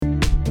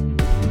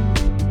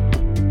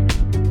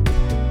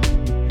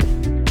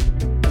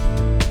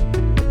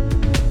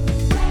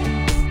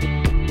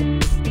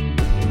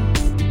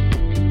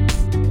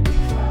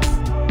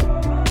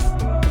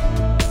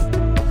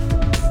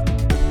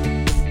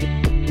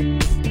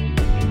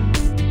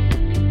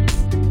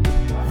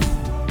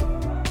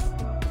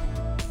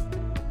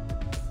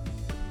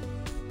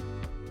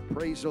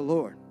Praise the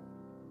Lord.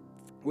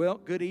 Well,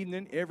 good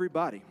evening,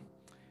 everybody.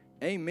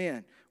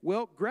 Amen.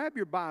 Well, grab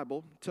your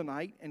Bible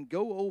tonight and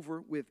go over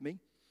with me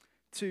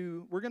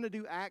we're going to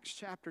do Acts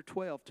chapter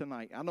 12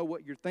 tonight. I know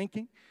what you're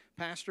thinking.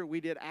 Pastor,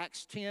 we did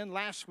Acts 10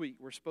 last week.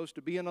 We're supposed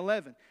to be in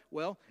 11.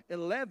 Well,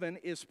 11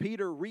 is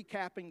Peter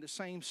recapping the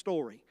same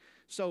story.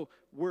 So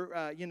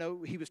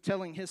he was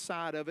telling his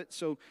side of it.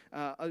 So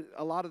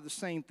a lot of the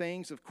same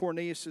things of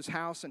Cornelius'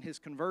 house and his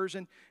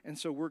conversion. And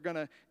so we're going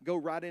to go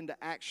right into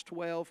Acts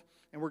 12,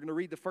 and we're going to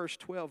read the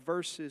first 12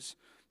 verses.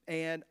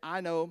 And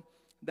I know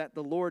that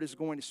the Lord is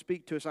going to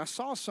speak to us. I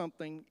saw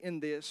something in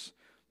this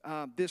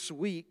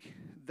week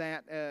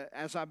that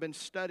as I've been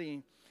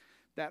studying,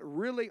 that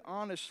really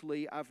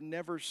honestly I've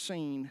never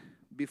seen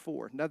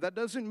before. Now that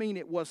doesn't mean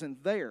it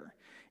wasn't there.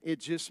 It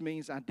just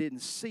means I didn't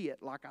see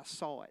it like I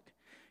saw it.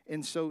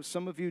 And so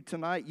some of you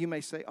tonight, you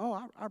may say, oh,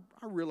 I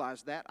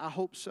realize that. I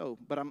hope so.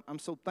 But I'm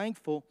so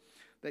thankful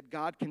that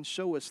God can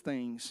show us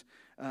things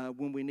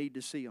when we need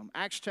to see them.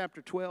 Acts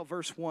chapter 12,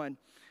 verse 1,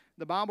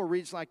 the Bible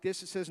reads like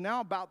this. It says,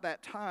 now about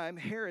that time,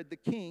 Herod the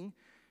king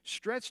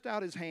stretched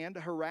out his hand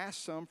to harass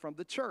some from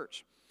the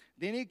church.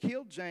 Then he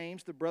killed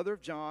James, the brother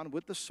of John,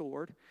 with the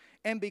sword.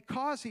 And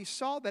because he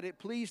saw that it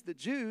pleased the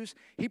Jews,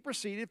 he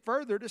proceeded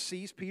further to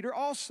seize Peter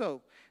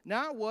also.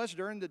 Now it was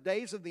during the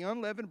days of the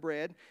unleavened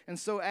bread. And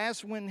so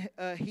as when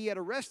he had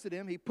arrested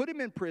him, he put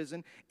him in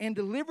prison and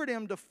delivered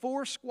him to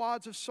 4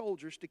 squads of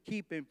soldiers to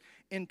keep him,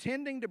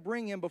 intending to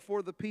bring him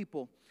before the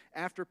people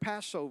after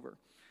Passover.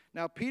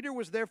 Now Peter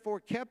was therefore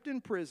kept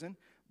in prison,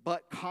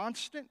 but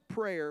constant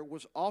prayer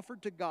was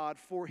offered to God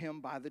for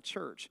him by the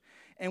church.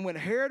 And when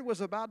Herod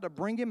was about to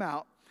bring him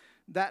out,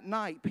 that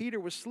night Peter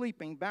was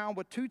sleeping, bound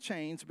with 2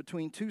 chains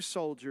between 2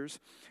 soldiers,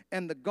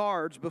 and the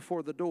guards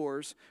before the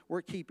doors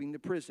were keeping the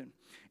prison.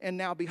 And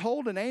now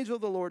behold, an angel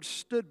of the Lord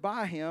stood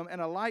by him,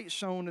 and a light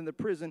shone in the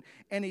prison.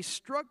 And he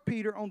struck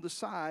Peter on the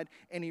side,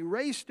 and he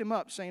raised him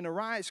up, saying,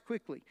 arise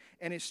quickly.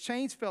 And his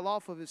chains fell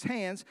off of his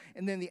hands.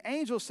 And then the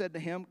angel said to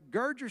him,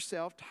 gird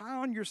yourself, tie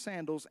on your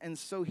sandals. And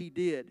so he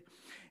did.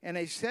 And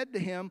they said to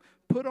him,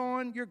 put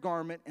on your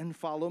garment and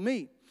follow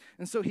me.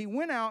 And so he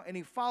went out and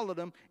he followed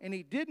them, and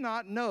he did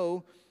not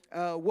know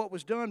what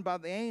was done by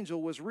the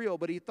angel was real,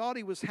 but he thought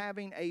he was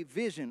having a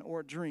vision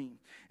or a dream.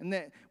 And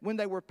that when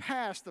they were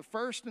past the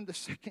first and the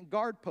second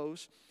guard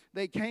posts,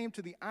 they came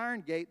to the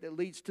iron gate that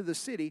leads to the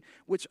city,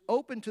 which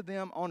opened to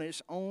them on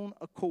its own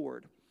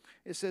accord.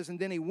 It says, and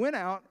then he went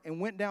out and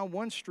went down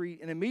one street,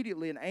 and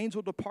immediately an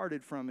angel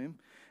departed from him.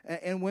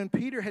 And when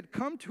Peter had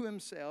come to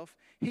himself,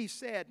 he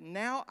said,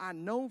 now I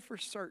know for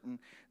certain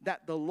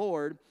that the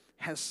Lord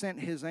has sent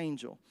his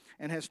angel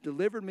and has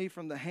delivered me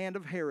from the hand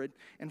of Herod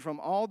and from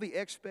all the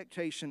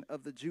expectation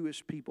of the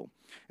Jewish people.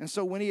 And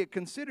so when he had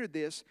considered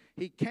this,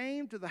 he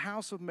came to the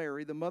house of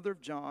Mary, the mother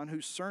of John,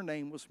 whose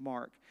surname was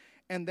Mark.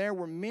 And there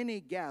were many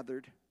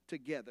gathered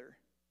together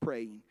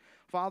praying.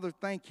 Father,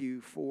 thank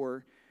you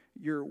for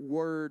your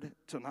word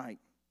tonight.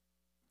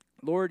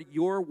 Lord,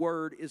 your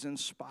word is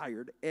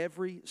inspired,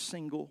 every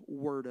single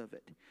word of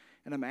it.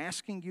 And I'm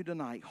asking you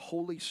tonight,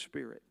 Holy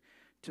Spirit,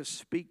 to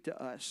speak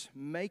to us.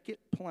 Make it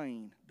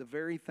plain, the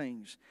very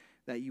things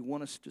that you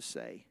want us to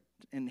say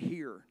and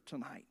hear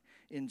tonight.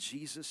 In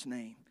Jesus'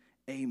 name,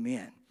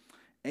 amen.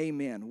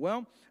 Amen.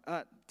 Well,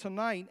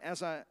 tonight,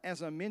 as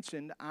I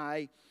mentioned,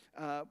 I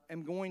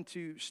am going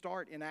to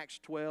start in Acts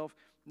 12,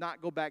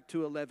 not go back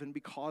to 11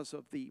 because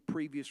of the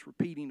previous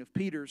repeating of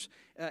Peter's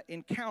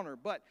encounter.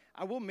 But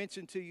I will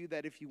mention to you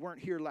that if you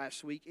weren't here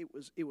last week,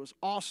 it was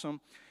awesome.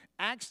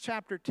 Acts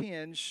chapter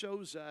 10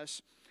 shows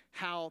us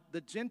how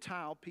the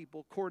Gentile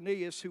people,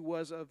 Cornelius, who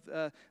was of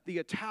the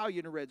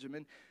Italian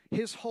regiment,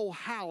 his whole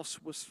house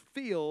was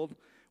filled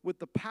with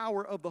the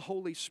power of the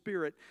Holy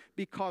Spirit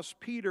because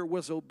Peter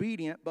was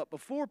obedient. But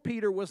before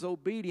Peter was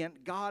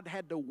obedient, God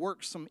had to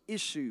work some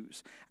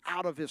issues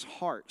out of his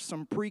heart,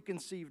 some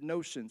preconceived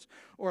notions.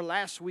 Or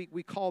last week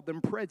we called them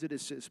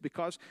prejudices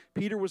because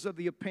Peter was of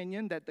the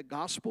opinion that the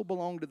gospel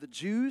belonged to the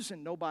Jews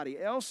and nobody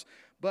else.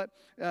 But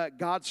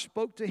God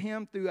spoke to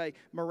him through a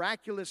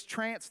miraculous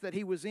trance that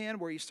he was in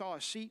where he saw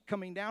a sheet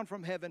coming down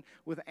from heaven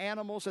with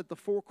animals at the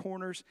 4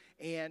 corners,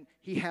 and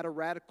he had a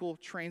radical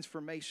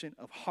transformation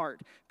of heart.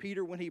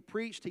 Peter, when he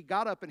preached, he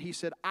got up and he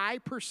said, I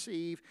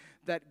perceive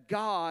that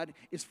God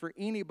is for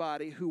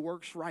anybody who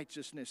works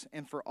righteousness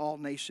and for all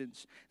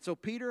nations. So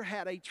Peter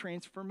had a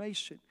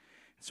transformation.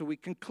 So we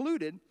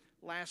concluded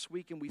last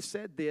week, and we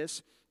said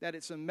this, that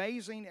it's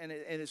amazing and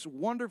it's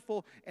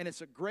wonderful and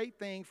it's a great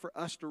thing for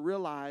us to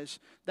realize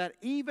that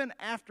even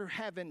after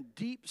having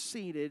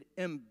deep-seated,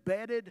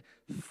 embedded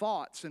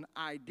thoughts and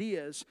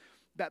ideas,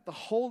 that the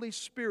Holy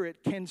Spirit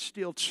can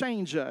still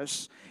change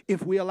us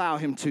if we allow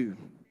Him to.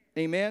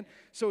 Amen?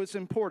 So it's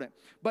important.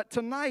 But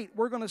tonight,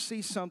 we're going to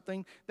see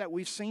something that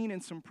we've seen in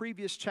some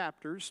previous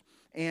chapters,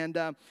 and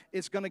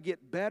it's going to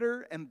get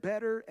better and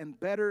better and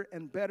better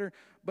and better.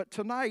 But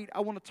tonight,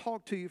 I want to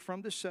talk to you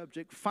from the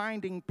subject,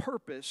 finding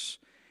purpose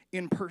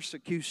in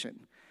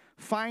persecution.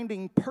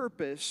 Finding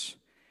purpose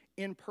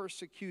in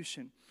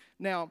persecution.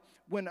 Now,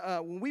 when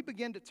we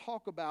begin to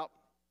talk about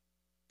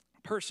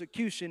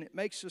persecution, it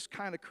makes us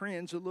kind of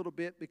cringe a little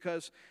bit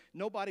because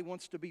nobody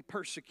wants to be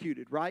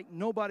persecuted, right?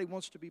 Nobody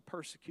wants to be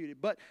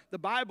persecuted. But the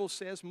Bible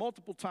says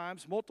multiple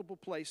times, multiple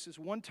places,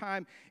 one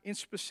time in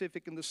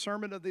specific in the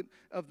Sermon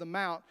of the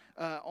Mount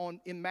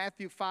in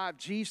Matthew 5,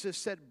 Jesus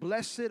said,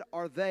 "Blessed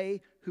are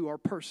they who are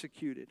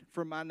persecuted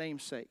for my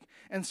name's sake."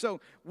 And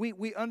so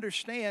we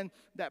understand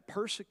that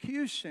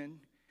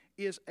persecution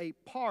is a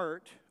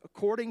part,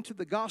 according to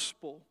the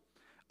gospel,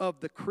 of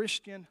the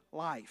Christian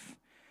life.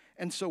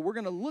 And so we're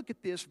going to look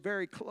at this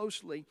very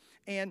closely.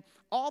 And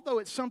although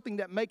it's something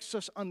that makes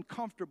us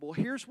uncomfortable,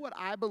 here's what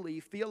I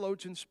believe.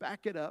 Theologians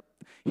back it up.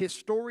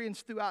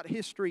 Historians throughout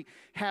history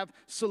have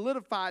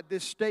solidified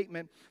this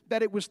statement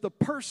that it was the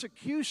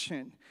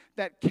persecution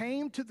that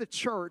came to the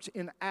church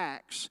in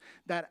Acts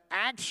that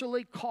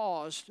actually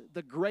caused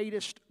the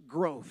greatest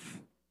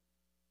growth.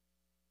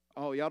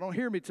 Oh, y'all don't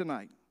hear me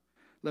tonight.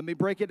 Let me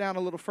break it down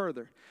a little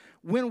further.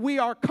 When we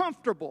are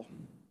comfortable,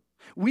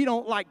 we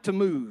don't like to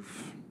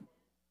move.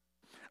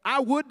 I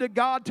would to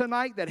God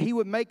tonight that He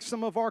would make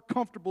some of our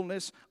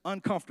comfortableness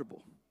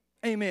uncomfortable.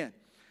 Amen.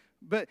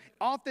 But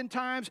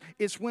oftentimes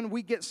it's when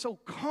we get so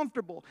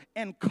comfortable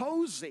and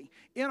cozy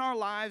in our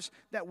lives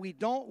that we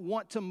don't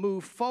want to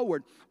move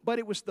forward. But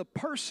it was the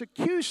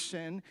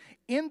persecution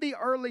in the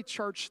early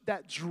church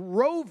that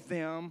drove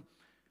them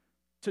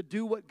to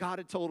do what God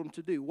had told them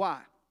to do.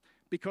 Why?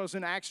 Because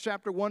in Acts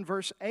chapter 1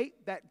 verse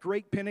 8, that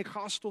great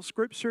Pentecostal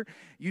scripture,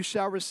 "You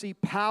shall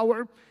receive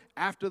power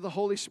after the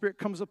Holy Spirit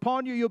comes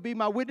upon you. You'll be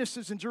my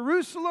witnesses in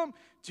Jerusalem,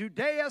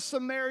 Judea,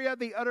 Samaria,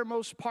 the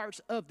uttermost parts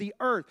of the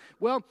earth."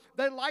 Well,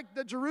 they liked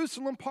the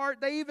Jerusalem part.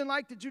 They even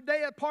liked the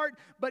Judea part.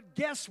 But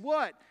guess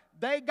what?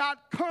 They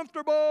got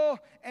comfortable.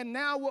 And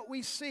now what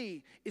we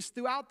see is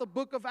throughout the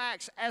book of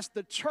Acts, as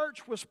the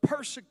church was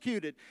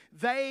persecuted,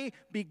 they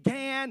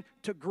began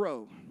to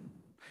grow.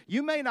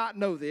 You may not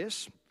know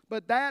this,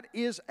 but that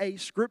is a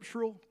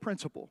scriptural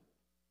principle.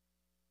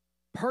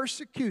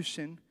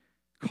 Persecution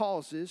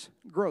causes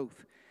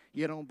growth.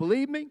 You don't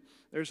believe me?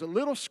 There's a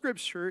little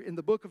scripture in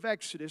the book of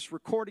Exodus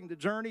recording the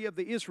journey of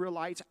the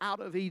Israelites out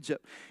of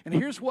Egypt. And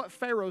here's what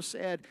Pharaoh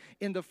said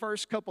in the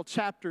first couple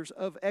chapters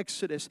of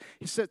Exodus.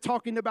 He said,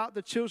 talking about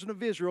the children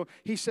of Israel,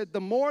 he said,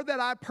 "The more that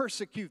I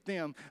persecute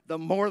them, the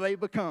more they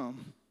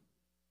become."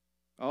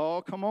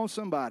 Oh, come on,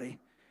 somebody.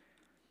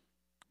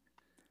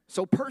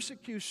 So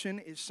persecution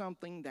is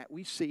something that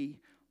we see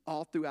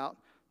all throughout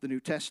the New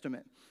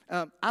Testament.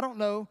 I don't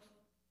know,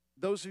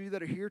 those of you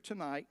that are here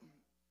tonight,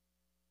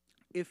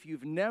 if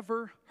you've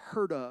never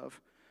heard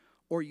of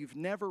or you've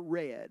never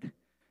read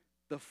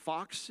the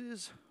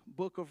Fox's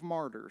Book of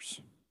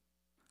Martyrs,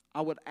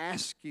 I would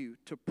ask you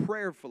to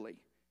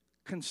prayerfully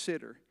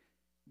consider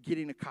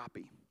getting a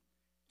copy.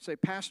 Say,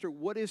 "Pastor,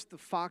 what is the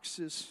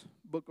Fox's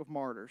Book of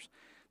Martyrs?"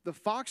 The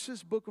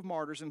Fox's Book of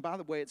Martyrs, and by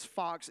the way, it's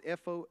Fox,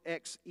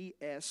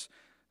 Foxes.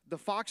 The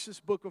Fox's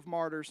Book of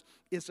Martyrs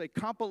is a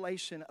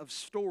compilation of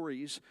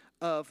stories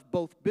of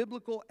both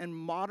biblical and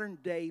modern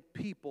day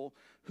people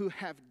who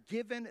have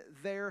given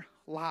their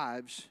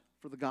lives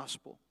for the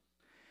gospel.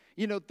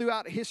 You know,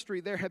 throughout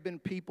history, there have been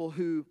people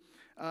who,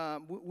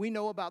 we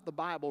know about the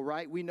Bible,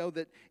 right? We know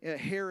that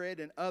Herod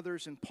and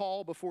others and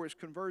Paul, before his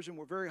conversion,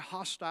 were very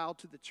hostile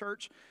to the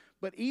church.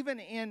 But even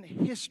in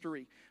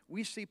history,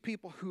 we see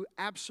people who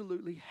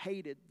absolutely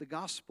hated the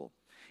gospel.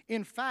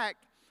 In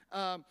fact,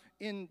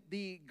 in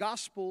the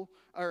gospel,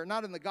 or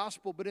not in the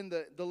gospel, but in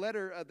the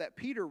letter that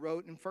Peter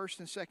wrote in 1st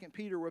and 2nd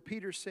Peter, where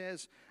Peter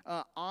says,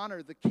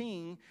 honor the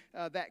king,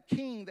 that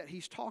king that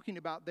he's talking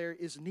about there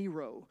is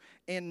Nero.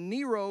 And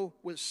Nero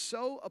was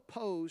so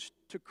opposed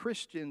to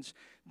Christians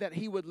that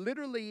he would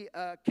literally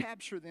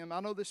capture them. I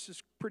know this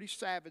is pretty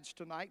savage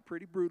tonight,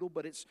 pretty brutal,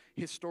 but it's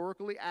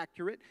historically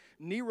accurate.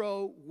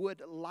 Nero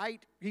would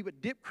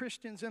dip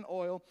Christians in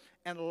oil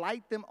and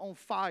light them on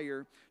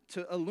fire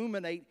to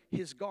illuminate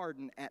his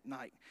garden at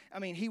night. I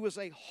mean, he was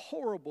a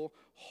horrible,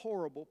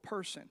 horrible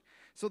person.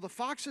 So the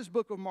Fox's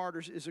Book of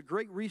Martyrs is a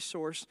great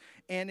resource,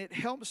 and it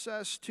helps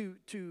us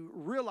to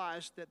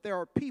realize that there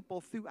are people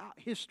throughout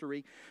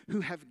history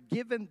who have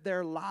given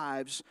their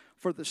lives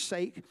for the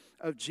sake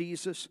of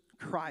Jesus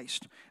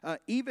Christ.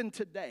 Even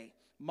today,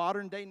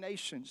 modern day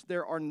nations,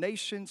 there are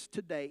nations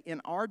today, in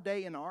our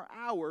day, in our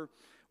hour,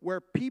 where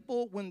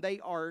people, when they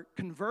are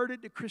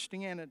converted to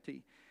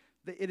Christianity,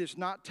 it is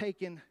not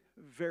taken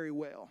very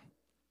well.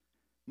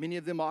 Many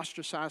of them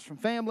ostracized from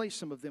family,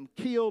 some of them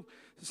killed,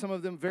 some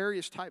of them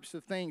various types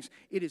of things.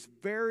 It is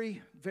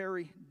very,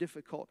 very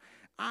difficult.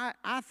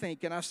 I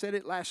think, and I said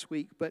it last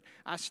week, but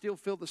I still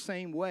feel the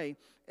same way,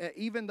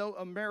 even though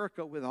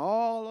America, with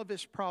all of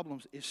its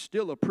problems, is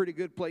still a pretty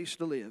good place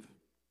to live.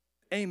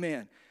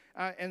 Amen.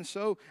 And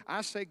so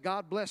I say,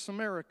 God bless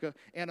America,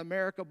 and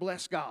America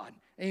bless God.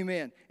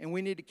 Amen. And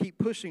we need to keep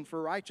pushing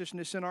for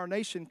righteousness in our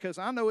nation, because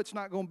I know it's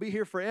not going to be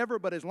here forever,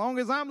 but as long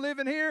as I'm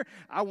living here,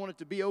 I want it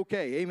to be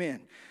okay.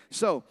 Amen.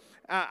 So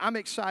I'm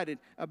excited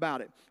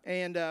about it.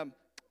 And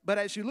but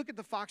as you look at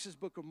the Fox's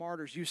Book of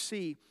Martyrs, you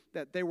see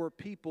that there were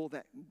people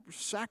that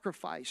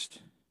sacrificed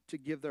to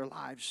give their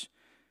lives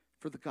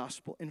for the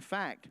gospel. In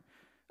fact,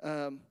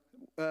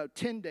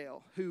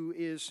 Tyndale, who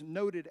is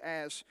noted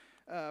as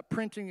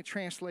printing and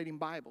translating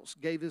Bibles,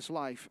 gave his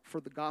life for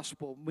the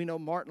gospel. We know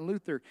Martin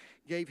Luther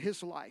gave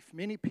his life.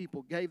 Many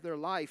people gave their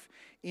life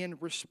in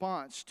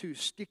response to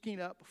sticking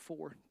up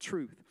for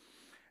truth.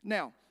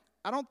 Now,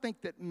 I don't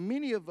think that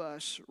many of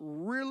us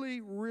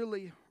really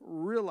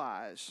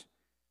realize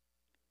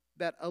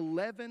that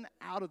 11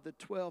 out of the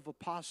 12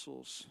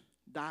 apostles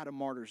died a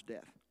martyr's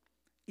death.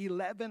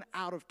 11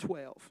 out of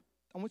 12.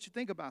 I want you to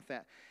think about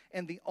that.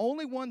 And the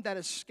only one that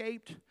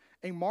escaped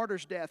a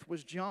martyr's death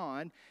was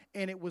John,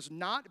 and it was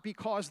not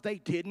because they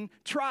didn't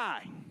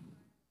try.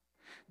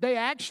 They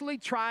actually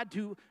tried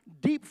to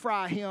deep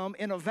fry him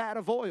in a vat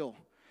of oil,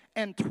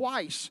 and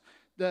twice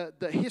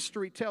the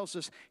history tells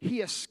us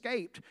he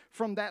escaped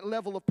from that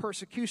level of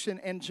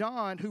persecution. And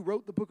John, who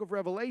wrote the book of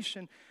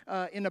Revelation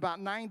in about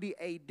 90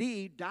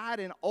 A.D., died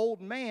an old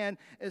man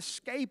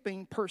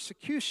escaping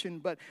persecution.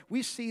 But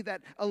we see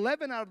that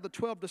 11 out of the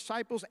 12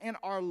 disciples and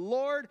our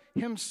Lord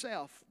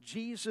himself,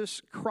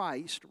 Jesus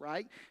Christ,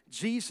 right?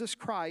 Jesus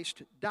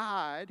Christ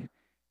died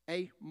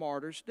a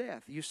martyr's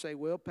death. You say,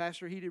 well,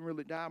 Pastor, he didn't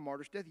really die a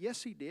martyr's death.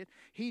 Yes, he did.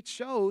 He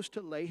chose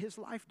to lay his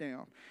life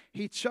down.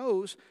 He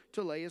chose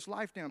to lay his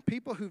life down.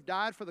 People who've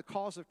died for the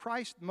cause of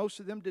Christ, most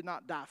of them did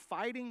not die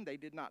fighting. They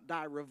did not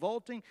die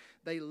revolting.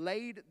 They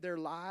laid their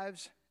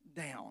lives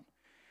down.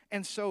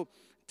 And so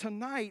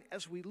tonight,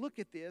 as we look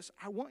at this,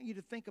 I want you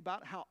to think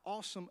about how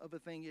awesome of a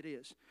thing it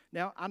is.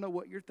 Now, I know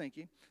what you're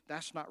thinking.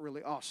 That's not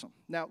really awesome.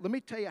 Now, let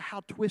me tell you how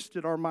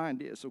twisted our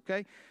mind is,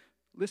 okay?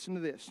 Listen to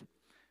this.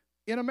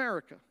 In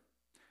America,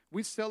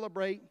 we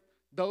celebrate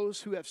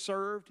those who have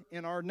served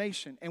in our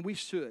nation, and we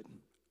should.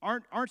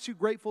 Aren't you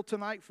grateful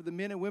tonight for the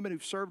men and women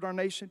who've served our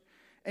nation?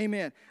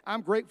 Amen.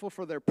 I'm grateful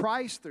for their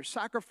price, their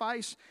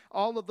sacrifice,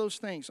 all of those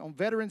things. On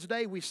Veterans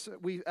Day, we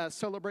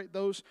celebrate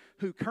those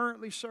who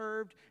currently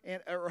served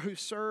or who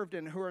served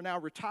and who are now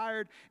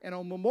retired. And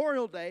on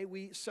Memorial Day,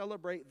 we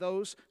celebrate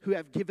those who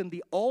have given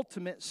the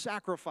ultimate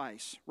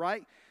sacrifice,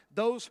 right?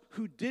 Those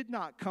who did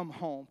not come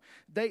home.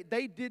 They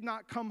did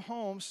not come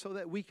home so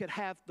that we could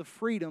have the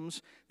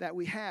freedoms that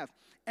we have.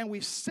 And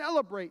we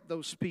celebrate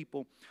those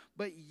people.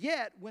 But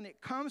yet, when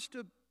it comes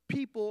to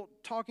people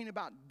talking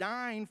about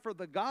dying for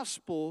the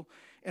gospel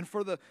and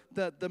for the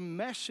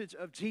message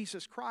of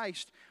Jesus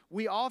Christ,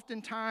 we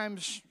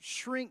oftentimes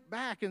shrink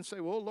back and say,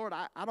 well, Lord,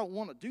 I don't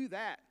want to do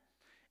that.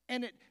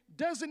 And it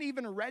doesn't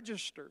even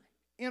register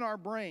in our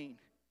brain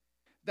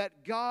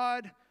that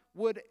God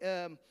would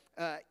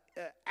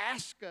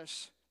ask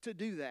us to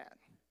do that,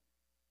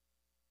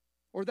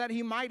 or that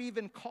he might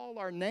even call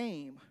our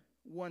name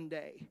one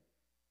day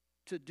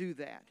to do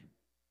that.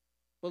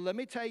 Well, let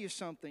me tell you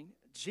something.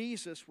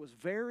 Jesus was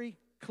very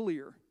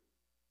clear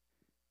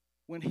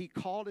when he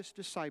called his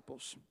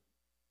disciples.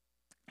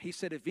 He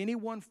said, if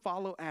anyone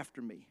follow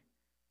after me,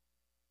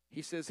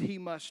 he says he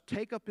must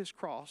take up his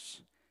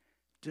cross,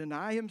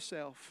 deny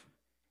himself,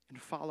 and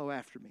follow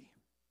after me.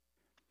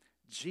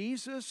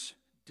 Jesus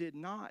did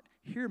not,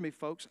 hear me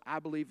folks, I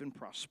believe in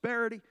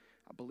prosperity.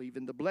 I believe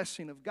in the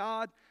blessing of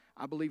God.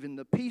 I believe in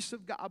the peace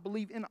of God. I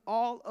believe in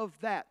all of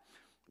that.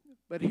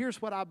 But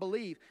here's what I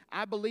believe.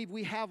 I believe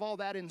we have all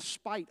that in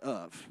spite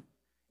of.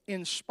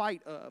 In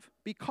spite of.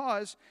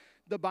 Because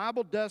the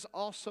Bible does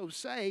also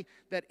say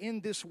that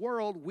in this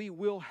world we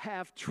will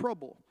have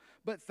trouble.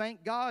 But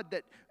thank God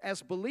that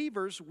as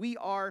believers we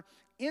are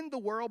in the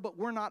world, but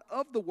we're not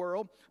of the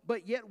world,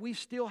 but yet we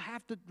still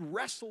have to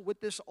wrestle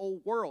with this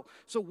old world.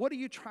 So what are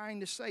you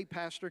trying to say,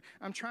 Pastor?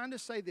 I'm trying to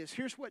say this.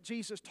 Here's what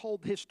Jesus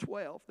told his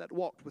 12 that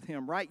walked with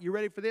him, right? You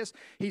ready for this?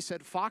 He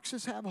said,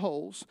 foxes have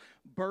holes,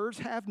 birds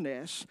have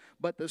nests,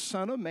 but the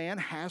Son of Man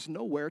has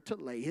nowhere to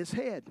lay his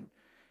head.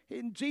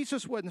 And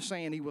Jesus wasn't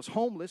saying he was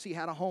homeless. He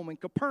had a home in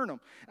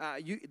Capernaum.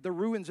 The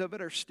ruins of it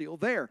are still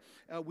there.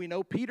 We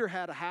know Peter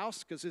had a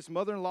house because his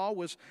mother-in-law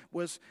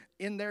was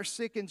in there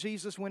sick, and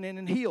Jesus went in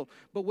and healed.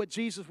 But what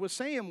Jesus was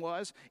saying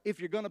was,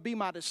 if you're going to be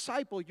my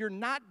disciple, you're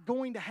not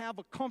going to have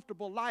a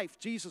comfortable life.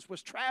 Jesus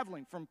was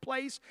traveling from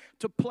place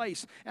to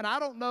place. And I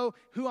don't know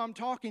who I'm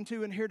talking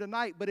to in here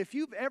tonight, but if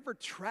you've ever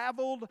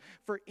traveled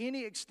for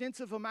any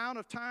extensive amount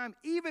of time,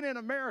 even in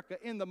America,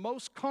 in the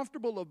most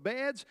comfortable of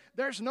beds,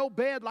 there's no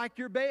bed like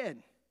your bed.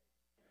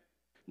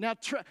 Now,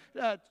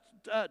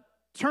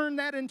 turn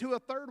that into a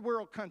third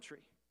world country.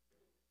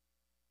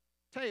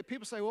 Tell you,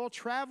 people say, well,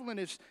 traveling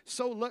is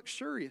so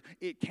luxurious.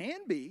 It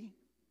can be,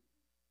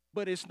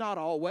 but it's not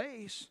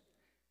always.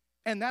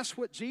 And that's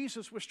what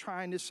Jesus was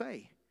trying to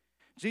say.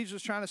 Jesus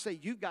was trying to say,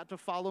 you've got to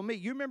follow me.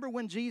 You remember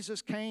when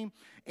Jesus came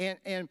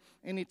and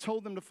he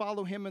told them to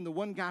follow him, and the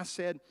one guy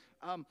said,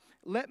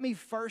 let me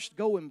first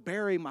go and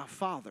bury my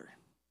father.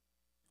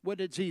 What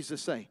did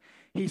Jesus say?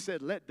 He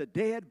said, let the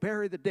dead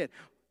bury the dead.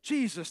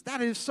 Jesus, that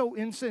is so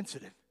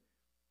insensitive.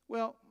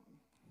 Well,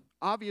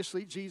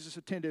 obviously, Jesus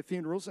attended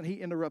funerals, and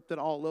he interrupted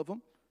all of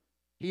them.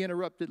 He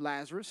interrupted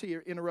Lazarus. He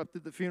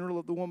interrupted the funeral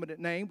of the woman at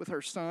Nain with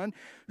her son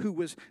who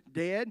was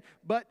dead.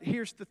 But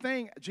here's the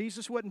thing.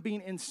 Jesus wasn't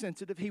being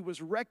insensitive. He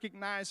was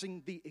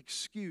recognizing the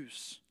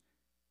excuse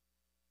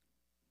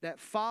that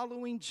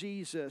following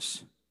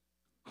Jesus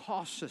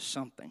costs us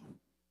something.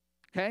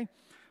 Okay?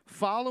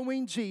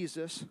 Following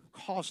Jesus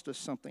cost us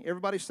something.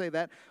 Everybody say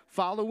that.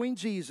 Following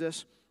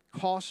Jesus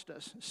cost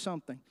us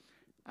something.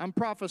 I'm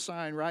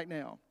prophesying right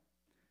now.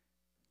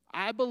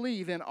 I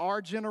believe in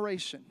our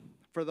generation,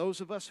 for those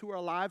of us who are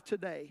alive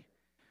today,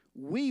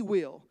 we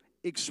will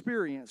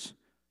experience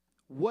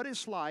what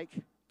it's like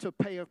to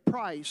pay a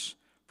price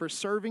for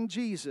serving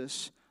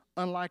Jesus,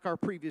 unlike our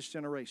previous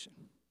generation.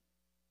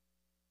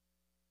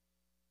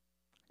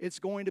 It's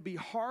going to be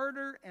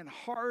harder and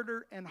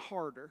harder and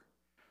harder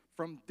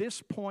from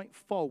this point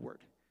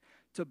forward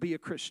to be a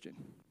Christian.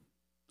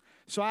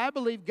 So I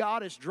believe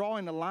God is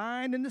drawing a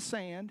line in the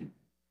sand,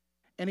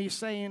 and He's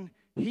saying,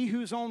 he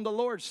who's on the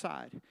Lord's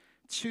side,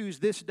 choose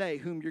this day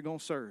whom you're going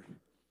to serve.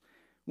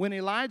 When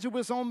Elijah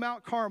was on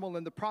Mount Carmel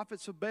and the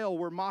prophets of Baal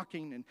were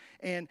mocking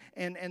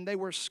and they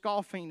were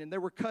scoffing and they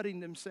were cutting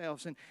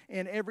themselves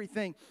and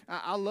everything,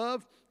 I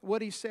love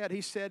what he said.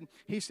 He said,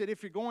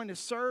 if you're going to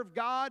serve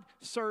God,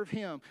 serve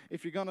Him.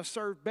 If you're going to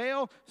serve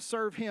Baal,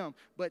 serve him.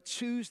 But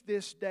choose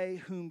this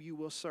day whom you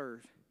will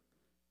serve.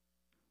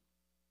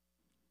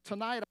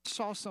 Tonight I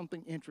saw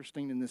something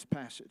interesting in this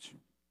passage.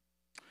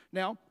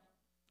 Now,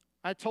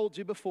 I told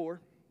you before,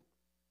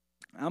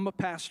 I'm a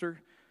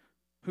pastor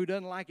who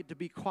doesn't like it to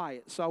be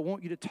quiet. So I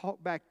want you to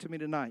talk back to me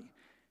tonight.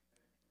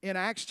 In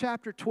Acts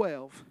chapter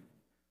 12,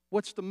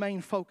 what's the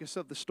main focus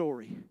of the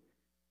story?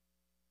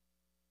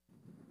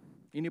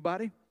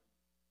 Anybody?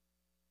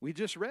 We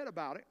just read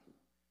about it.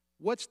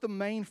 What's the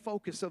main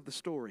focus of the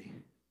story?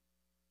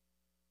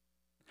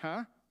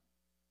 Huh?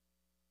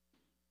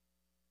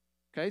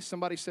 Okay,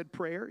 somebody said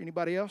prayer.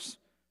 Anybody else?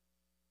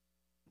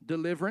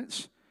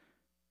 Deliverance.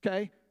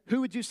 Okay.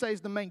 Who would you say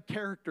is the main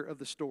character of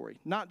the story?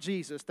 Not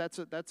Jesus.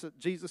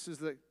 Jesus is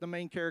the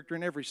main character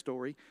in every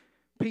story.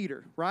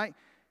 Peter, right?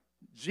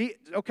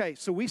 Okay,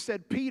 so we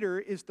said Peter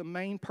is the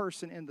main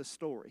person in the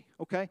story.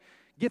 Okay?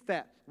 Get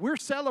that. We're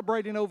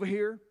celebrating over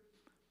here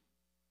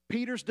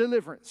Peter's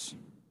deliverance.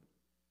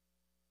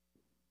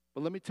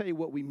 But let me tell you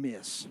what we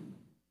miss.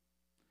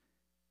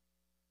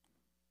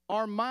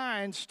 Our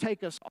minds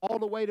take us all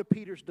the way to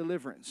Peter's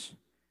deliverance,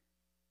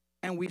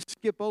 and we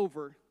skip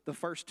over the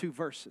first two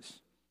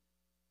verses.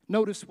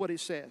 Notice what it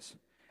says.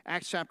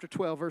 Acts chapter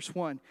 12, verse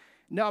 1.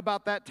 Now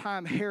about that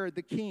time, Herod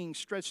the king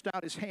stretched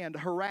out his hand to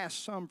harass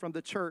some from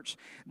the church.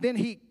 Then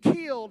he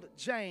killed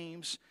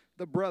James,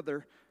 the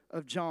brother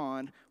of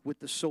John, with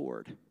the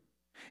sword.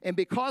 And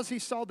because he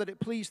saw that it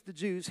pleased the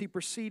Jews, he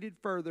proceeded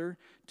further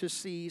to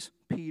seize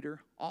Peter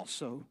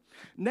also.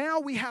 Now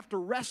we have to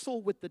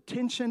wrestle with the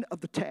tension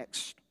of the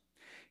text.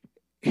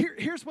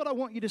 Here's what I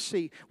want you to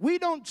see. We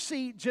don't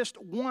see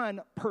just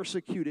one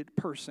persecuted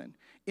person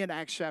in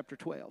Acts chapter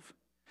 12.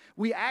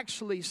 We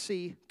actually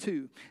see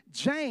two.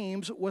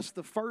 James was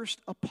the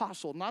first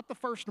apostle, not the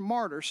first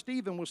martyr.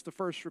 Stephen was the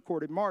first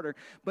recorded martyr,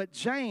 but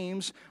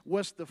James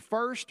was the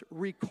first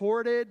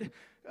recorded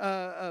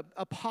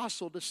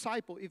apostle,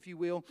 disciple, if you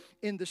will,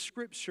 in the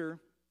scripture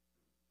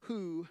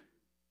who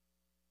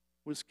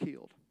was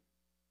killed.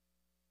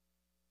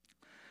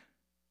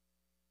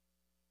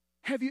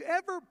 Have you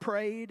ever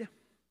prayed?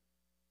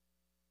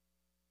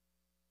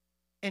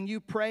 And you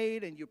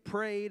prayed and you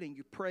prayed and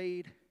you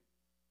prayed.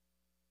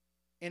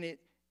 And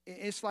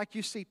it's like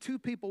you see two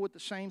people with the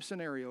same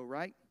scenario,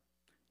 right?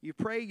 You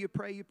pray, you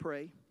pray, you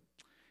pray.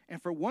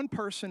 And for one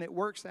person it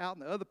works out,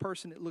 and the other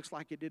person it looks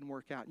like it didn't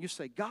work out. And you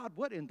say, God,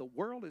 what in the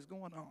world is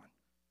going on?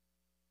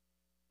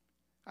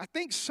 I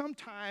think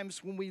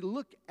sometimes when we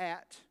look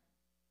at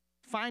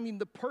finding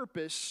the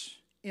purpose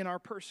in our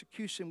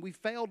persecution, we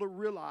fail to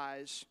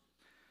realize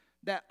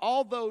that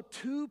although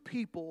two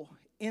people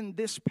in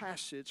this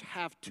passage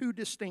have two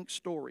distinct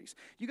stories.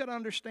 You got to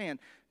understand,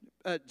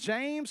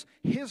 James,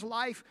 his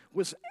life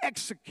was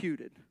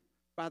executed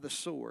by the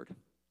sword.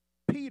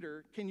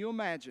 Peter, can you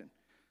imagine?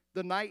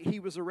 The night he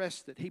was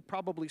arrested, he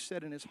probably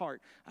said in his heart,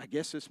 I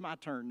guess it's my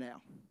turn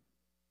now.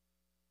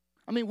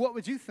 I mean, what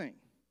would you think?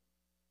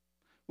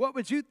 What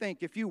would you think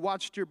if you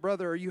watched your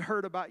brother, or you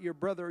heard about your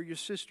brother or your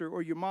sister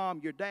or your mom,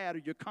 your dad or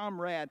your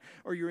comrade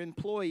or your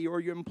employee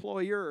or your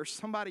employer or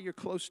somebody you're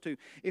close to,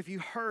 if you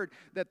heard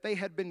that they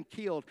had been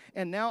killed,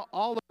 and now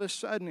all of a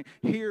sudden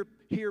here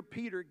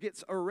Peter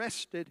gets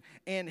arrested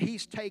and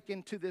he's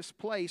taken to this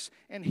place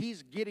and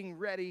he's getting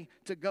ready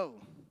to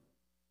go?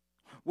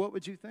 What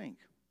would you think?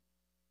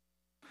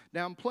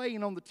 Now I'm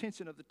playing on the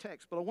tension of the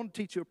text, but I want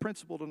to teach you a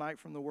principle tonight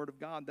from the Word of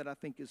God that I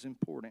think is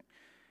important.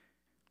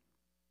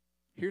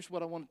 Here's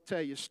what I want to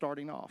tell you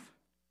starting off.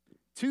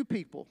 Two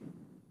people,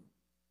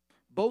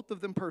 both of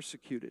them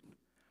persecuted.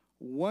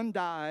 One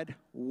died,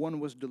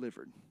 one was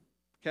delivered.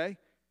 Okay?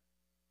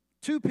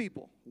 Two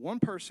people, one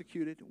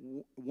persecuted,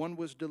 one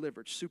was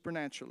delivered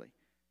supernaturally.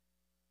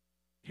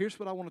 Here's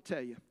what I want to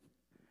tell you.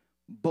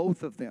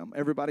 Both of them,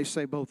 everybody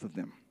say both of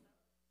them.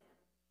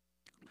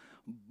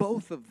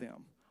 Both of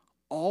them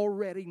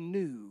already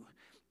knew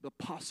the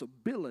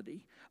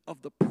possibility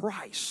of the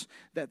price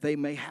that they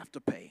may have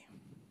to pay.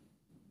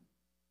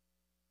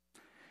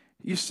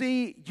 You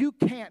see, you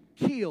can't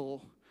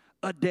kill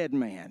a dead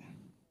man.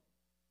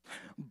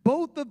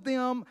 Both of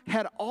them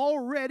had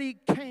already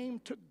came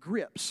to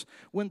grips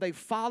when they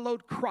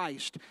followed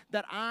Christ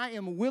that I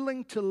am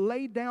willing to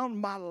lay down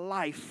my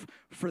life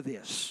for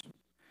this.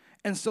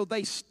 And so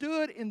they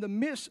stood in the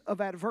midst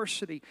of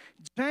adversity.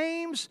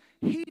 James,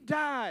 he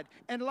died.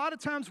 And a lot of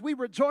times we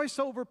rejoice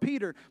over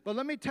Peter. But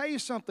let me tell you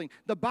something.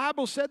 The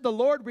Bible said the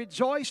Lord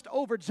rejoiced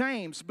over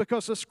James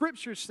because the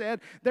Scripture said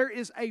there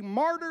is a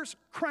martyr's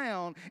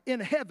crown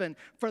in heaven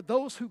for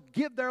those who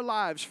give their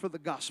lives for the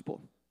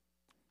gospel.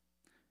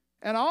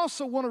 And I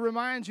also want to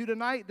remind you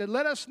tonight that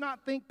let us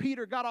not think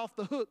Peter got off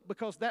the hook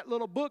because that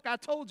little book I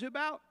told you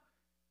about,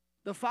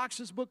 the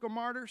Fox's Book of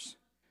Martyrs,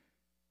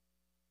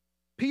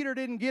 Peter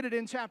didn't get it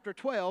in chapter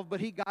 12, but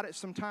he got it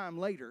some time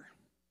later.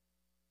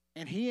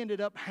 And he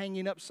ended up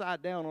hanging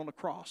upside down on a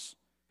cross.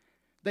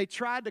 They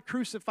tried to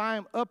crucify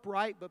him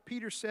upright, but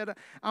Peter said,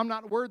 I'm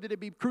not worthy to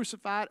be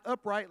crucified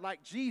upright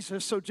like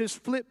Jesus, so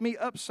just flip me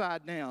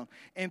upside down.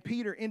 And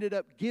Peter ended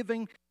up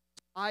giving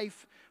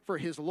life for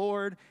his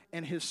Lord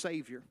and his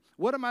Savior.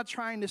 What am I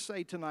trying to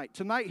say tonight?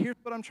 Tonight, here's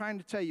what I'm trying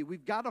to tell you.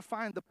 We've got to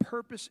find the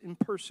purpose in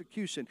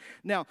persecution.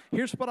 Now,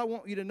 here's what I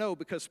want you to know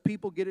because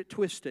people get it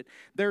twisted.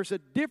 There's a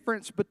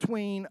difference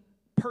between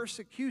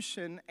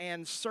persecution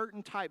and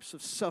certain types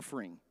of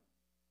suffering.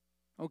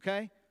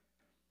 Okay?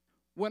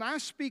 When I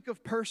speak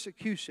of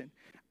persecution,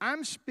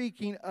 I'm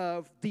speaking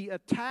of the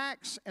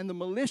attacks and the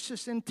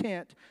malicious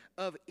intent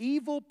of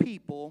evil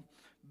people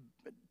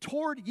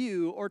toward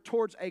you or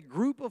towards a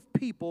group of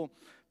people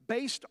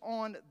based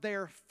on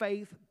their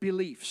faith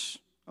beliefs,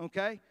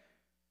 okay?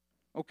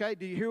 Okay,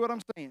 do you hear what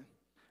I'm saying?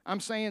 I'm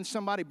saying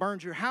somebody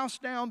burns your house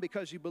down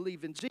because you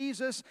believe in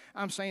Jesus.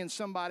 I'm saying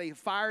somebody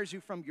fires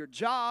you from your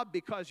job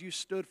because you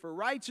stood for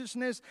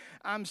righteousness.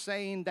 I'm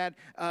saying that,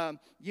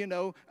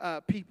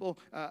 people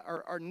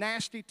are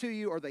nasty to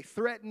you or they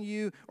threaten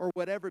you or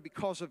whatever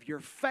because of your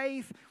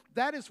faith.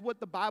 That is what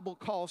the Bible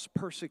calls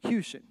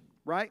persecution,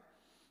 right?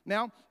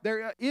 Now,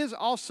 there is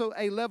also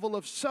a level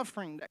of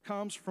suffering that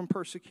comes from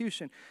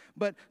persecution.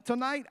 But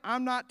tonight,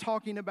 I'm not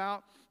talking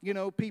about,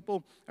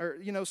 people or,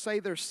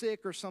 say they're sick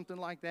or something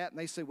like that. And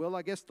they say, well,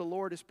 I guess the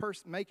Lord is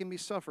making me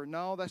suffer.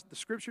 No, the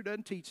Scripture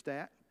doesn't teach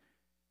that.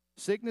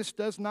 Sickness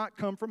does not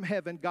come from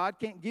heaven. God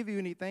can't give you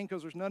anything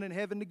because there's none in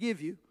heaven to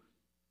give you.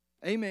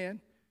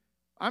 Amen.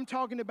 I'm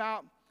talking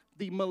about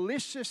the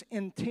malicious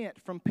intent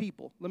from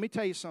people. Let me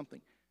tell you something.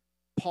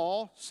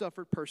 Paul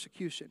suffered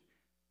persecution.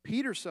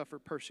 Peter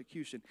suffered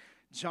persecution.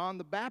 John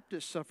the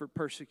Baptist suffered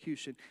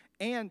persecution.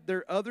 And there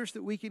are others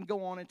that we can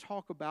go on and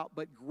talk about,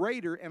 but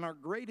greater and our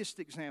greatest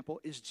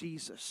example is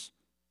Jesus.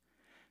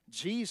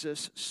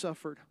 Jesus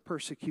suffered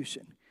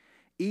persecution,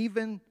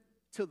 even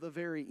to the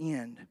very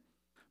end.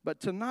 But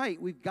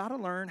tonight, we've got to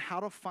learn how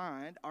to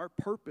find our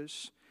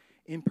purpose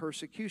in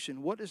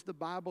persecution. What does the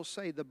Bible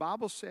say? The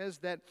Bible says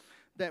that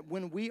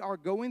when we are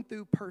going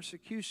through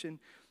persecution,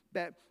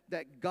 that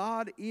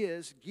God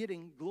is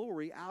getting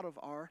glory out of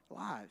our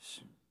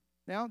lives.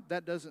 Now,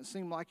 that doesn't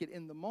seem like it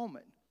in the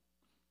moment.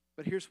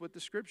 But here's what the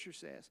Scripture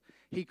says.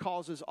 He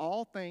causes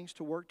all things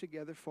to work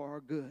together for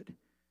our good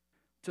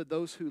to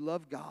those who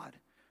love God,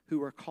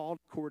 who are called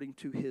according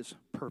to His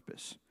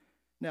purpose.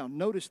 Now,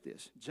 notice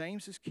this.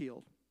 James is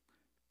killed.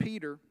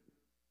 Peter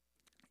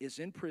is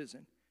in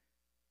prison.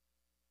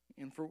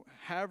 And for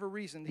however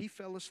reason, he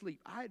fell asleep.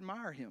 I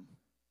admire him.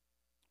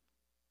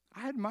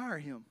 I admire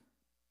him.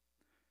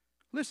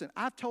 Listen,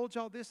 I've told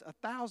y'all this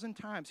 1,000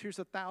 times. Here's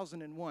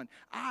 1,001.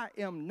 I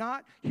am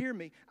not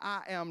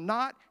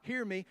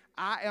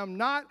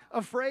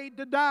afraid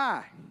to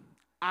die.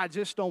 I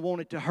just don't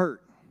want it to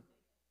hurt.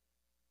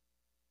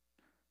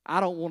 I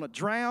don't want to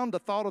drown. The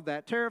thought of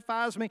that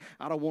terrifies me.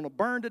 I don't want to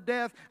burn to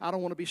death. I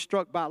don't want to be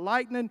struck by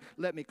lightning.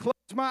 Let me close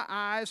my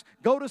eyes,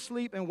 go to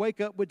sleep, and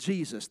wake up with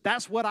Jesus.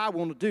 That's what I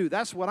want to do.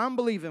 That's what I'm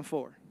believing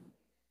for.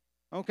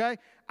 Okay?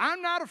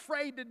 I'm not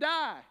afraid to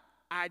die.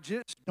 I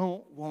just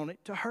don't want it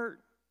to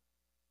hurt,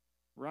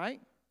 right?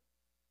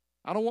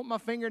 I don't want my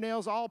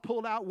fingernails all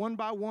pulled out one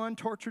by one,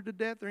 tortured to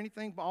death or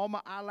anything, all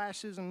my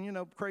eyelashes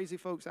and, crazy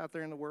folks out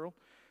there in the world.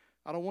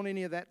 I don't want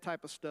any of that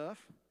type of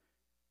stuff.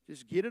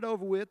 Just get it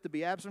over with. To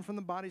be absent from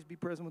the body is be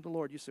present with the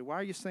Lord. You say, why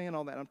are you saying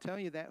all that? I'm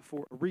telling you that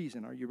for a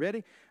reason. Are you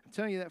ready? I'm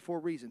telling you that for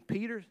a reason.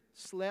 Peter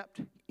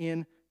slept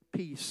in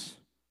peace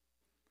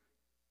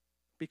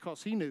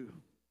because he knew.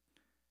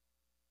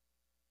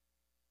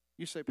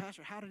 You say,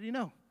 Pastor, how did he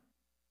know?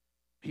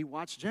 He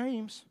watched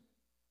James.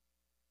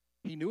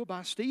 He knew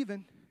about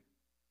Stephen.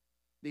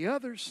 The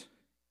others.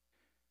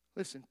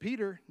 Listen,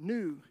 Peter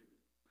knew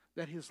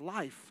that his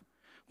life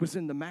was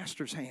in the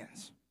Master's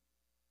hands.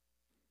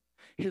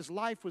 His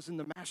life was in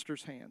the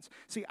Master's hands.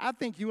 See, I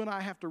think you and I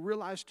have to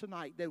realize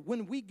tonight that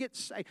when we get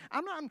saved,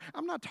 I'm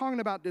not talking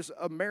about this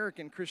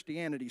American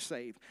Christianity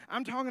saved.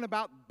 I'm talking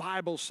about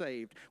Bible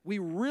saved. We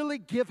really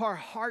give our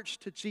hearts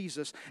to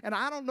Jesus. And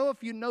I don't know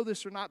if you know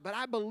this or not, but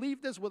I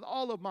believe this with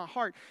all of my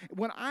heart.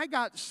 When I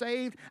got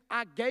saved,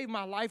 I gave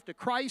my life to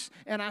Christ,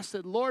 and I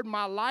said, Lord,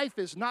 my life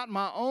is not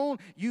my own.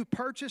 You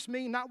purchased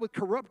me not with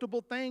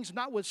corruptible things,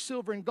 not with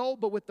silver and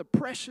gold, but with the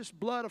precious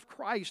blood of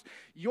Christ.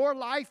 Your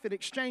life in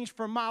exchange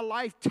for my life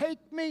life.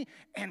 Take me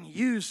and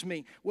use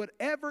me.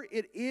 Whatever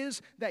it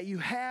is that you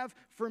have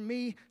for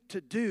me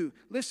to do.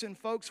 Listen,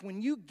 folks,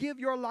 when you give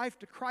your life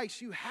to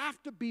Christ, you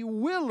have to be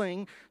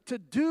willing to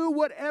do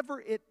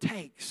whatever it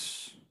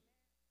takes.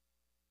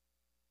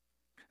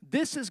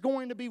 This is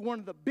going to be one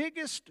of the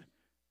biggest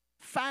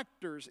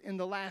factors in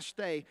the last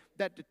day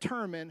that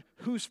determine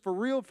who's for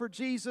real for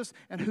Jesus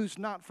and who's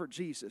not for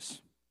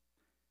Jesus.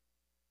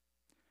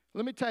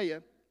 Let me tell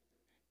you,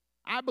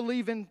 I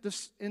believe in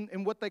this,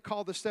 in what they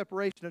call the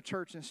separation of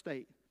church and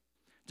state.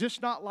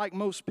 Just not like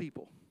most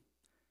people.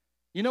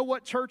 You know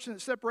what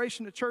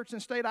separation of church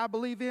and state I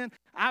believe in?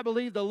 I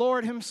believe the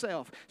Lord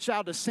himself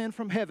shall descend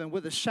from heaven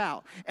with a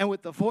shout and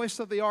with the voice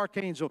of the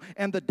archangel,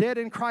 and the dead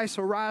in Christ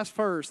will rise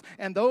first,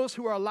 and those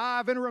who are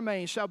alive and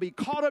remain shall be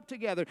caught up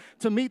together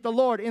to meet the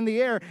Lord in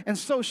the air, and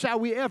so shall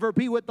we ever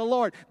be with the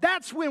Lord.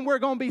 That's when we're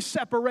going to be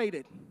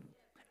separated.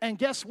 And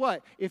guess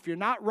what? If you're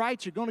not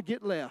right, you're going to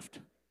get left.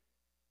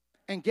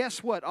 And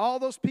guess what? All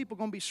those people are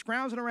going to be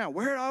scrounging around.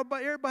 Where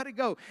did everybody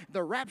go?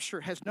 The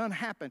rapture has done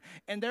happened.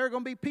 And there are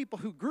going to be people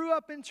who grew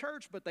up in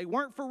church, but they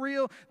weren't for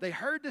real. They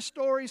heard the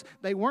stories.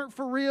 They weren't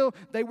for real.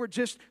 They were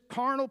just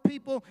carnal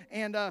people.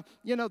 And,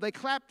 they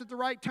clapped at the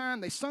right time.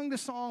 They sung the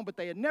song, but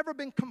they had never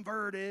been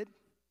converted.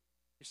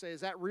 You say,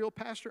 is that real,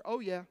 Pastor? Oh,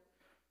 yeah.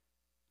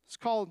 It's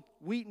called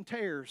wheat and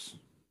tares.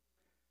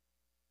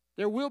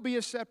 There will be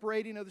a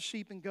separating of the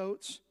sheep and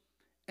goats.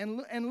 And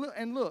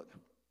look.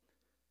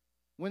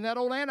 When that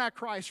old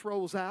Antichrist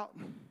rolls out,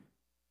 and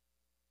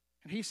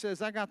he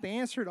says, I got the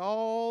answer to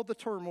all the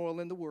turmoil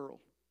in the world.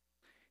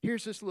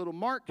 Here's this little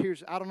mark.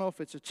 I don't know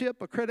if it's a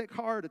chip, a credit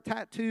card, a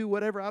tattoo,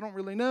 whatever. I don't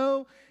really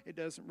know. It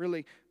doesn't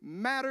really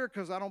matter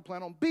because I don't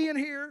plan on being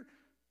here.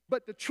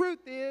 But the truth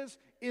is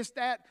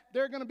that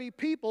there are going to be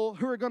people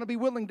who are going to be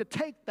willing to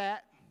take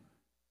that.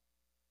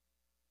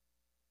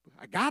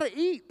 I got to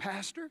eat,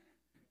 Pastor.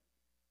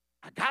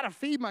 I got to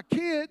feed my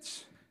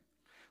kids.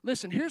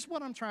 Listen, here's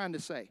what I'm trying to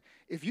say.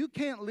 If you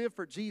can't live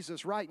for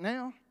Jesus right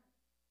now,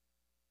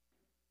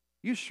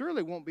 you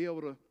surely won't be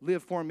able to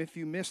live for him if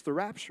you miss the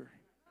rapture.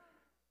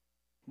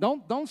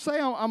 Don't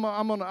say I'm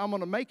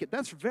gonna make it.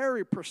 That's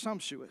very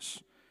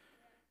presumptuous.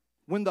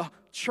 When the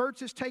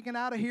church is taken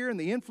out of here and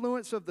the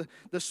influence of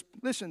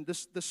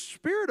the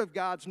Spirit of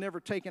God's never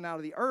taken out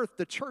of the earth.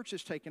 The church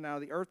is taken out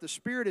of the earth. The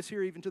Spirit is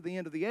here even to the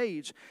end of the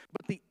age.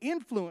 But the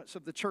influence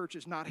of the church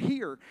is not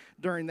here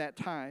during that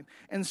time.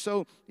 And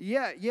so,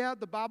 yeah,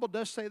 the Bible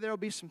does say there will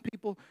be some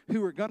people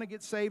who are going to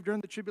get saved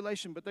during the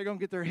tribulation, but they're going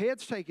to get their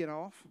heads taken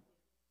off.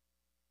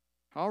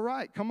 All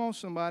right, come on,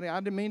 somebody. I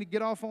didn't mean to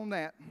get off on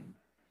that.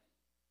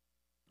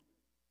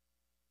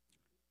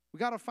 We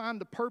got to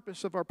find the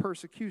purpose of our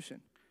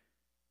persecution.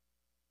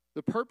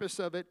 The purpose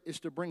of it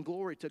is to bring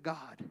glory to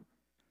God.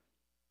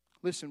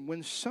 Listen,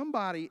 when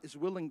somebody is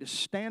willing to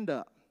stand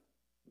up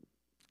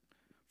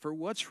for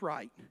what's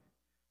right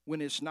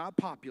when it's not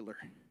popular,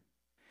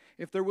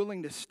 if they're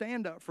willing to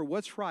stand up for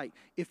what's right,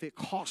 if it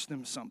costs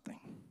them something.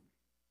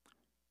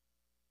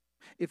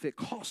 If it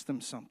costs them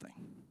something.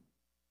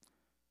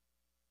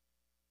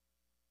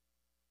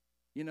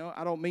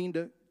 I don't mean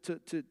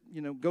to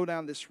go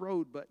down this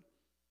road, but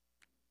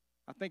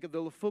I think of the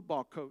little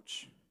football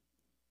coach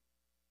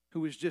who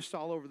was just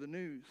all over the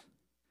news,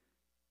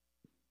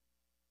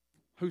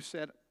 who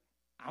said,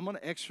 I'm going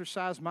to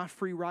exercise my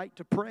free right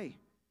to pray.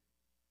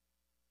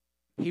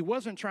 He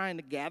wasn't trying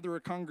to gather a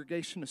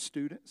congregation of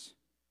students.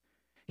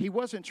 He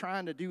wasn't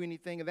trying to do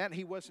anything of that.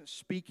 He wasn't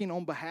speaking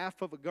on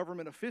behalf of a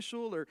government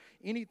official or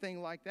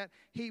anything like that.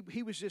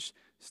 He was just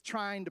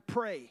trying to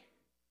pray.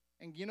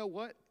 And you know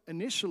what?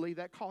 Initially,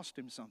 that cost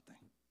him something.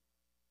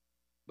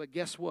 But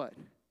guess what?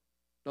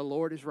 The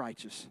Lord is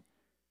righteous.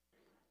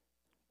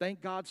 Thank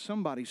God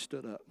somebody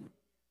stood up.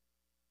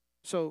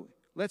 So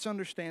let's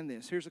understand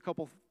this. Here's a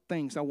couple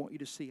things I want you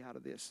to see out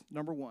of this.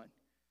 Number one,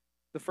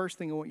 the first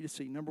thing I want you to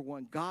see, number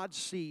one, God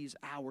sees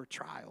our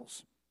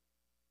trials.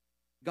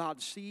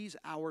 God sees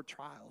our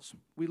trials.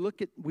 We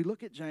look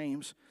at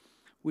James,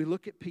 we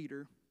look at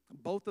Peter.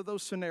 Both of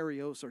those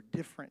scenarios are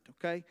different,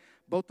 okay?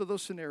 Both of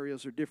those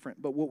scenarios are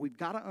different. But what we've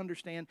got to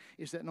understand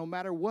is that no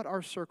matter what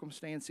our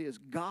circumstance is,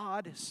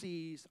 God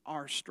sees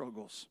our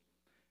struggles.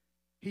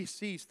 He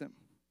sees them.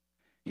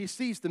 He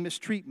sees the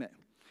mistreatment.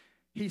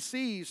 He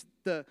sees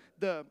the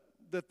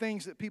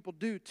things that people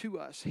do to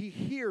us. He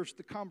hears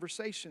the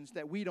conversations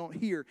that we don't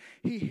hear.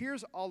 He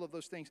hears all of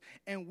those things.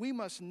 And we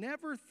must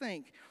never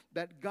think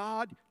that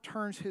God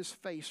turns his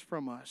face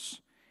from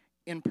us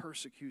in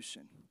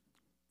persecution.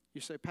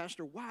 You say,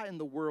 Pastor, why in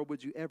the world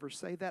would you ever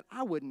say that?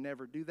 I would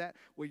never do that.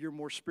 Well, you're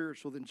more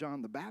spiritual than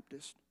John the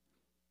Baptist.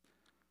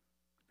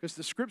 Because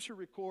the scripture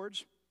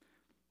records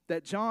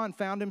that John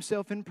found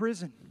himself in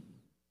prison.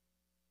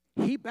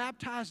 He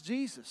baptized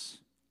Jesus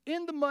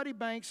in the muddy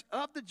banks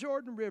of the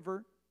Jordan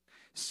River,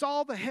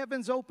 saw the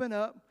heavens open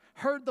up,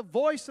 heard the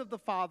voice of the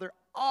Father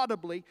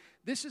audibly,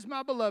 this is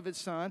my beloved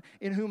Son,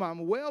 in whom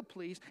I'm well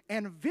pleased,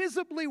 and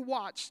visibly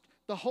watched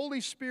the Holy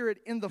Spirit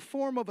in the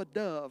form of a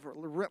dove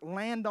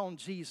land on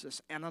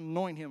Jesus and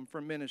anoint him for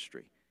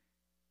ministry.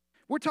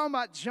 We're talking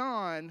about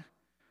John,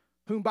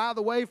 whom, by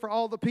the way, for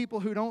all the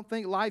people who don't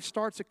think life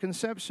starts at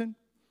conception,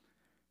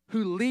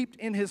 who leaped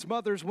in his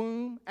mother's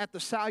womb at the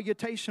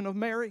salutation of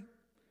Mary.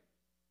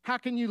 How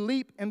can you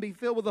leap and be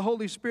filled with the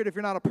Holy Spirit if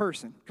you're not a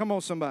person? Come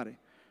on, somebody.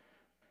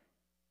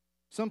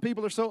 Some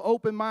people are so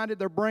open-minded,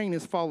 their brain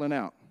is falling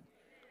out.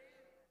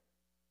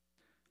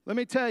 Let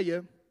me tell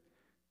you,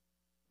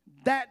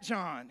 that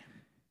John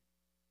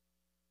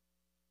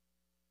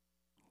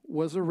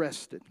was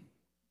arrested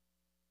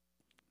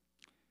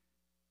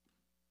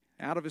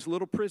out of his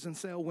little prison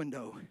cell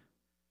window.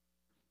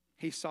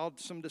 He saw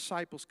some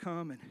disciples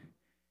come and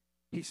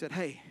he said,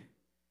 hey,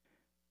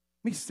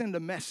 let me send a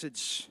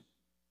message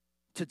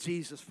to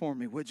Jesus for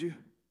me, would you?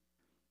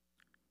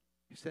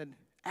 He said,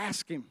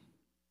 ask him,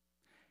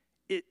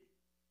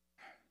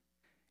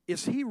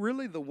 is he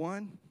really the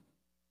one?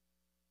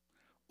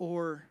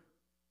 Or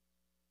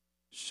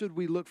should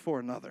we look for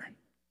another?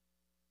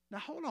 Now,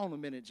 hold on a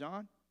minute,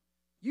 John.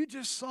 You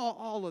just saw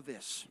all of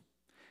this.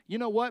 You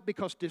know what?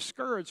 Because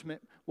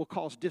discouragement will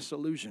cause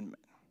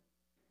disillusionment.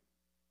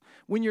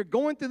 When you're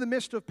going through the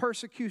midst of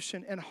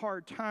persecution and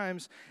hard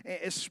times,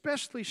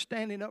 especially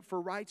standing up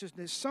for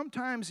righteousness,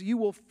 sometimes you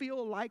will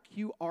feel like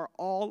you are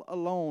all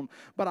alone.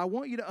 But I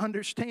want you to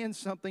understand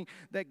something,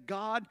 that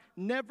God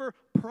never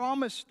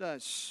promised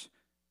us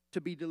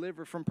to be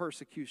delivered from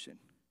persecution.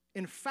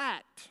 In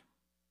fact,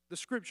 the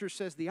scripture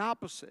says the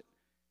opposite.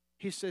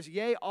 He says,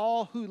 yea,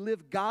 all who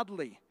live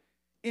godly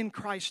in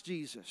Christ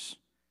Jesus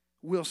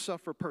will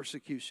suffer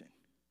persecution.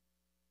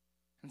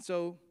 And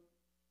so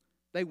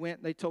they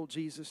went, they told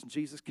Jesus, and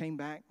Jesus came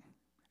back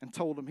and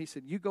told them, he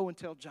said, you go and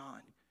tell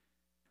John,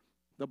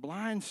 the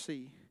blind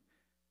see,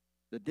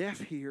 the deaf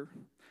hear,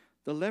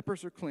 the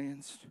lepers are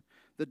cleansed,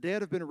 the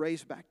dead have been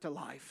raised back to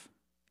life,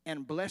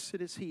 and blessed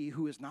is he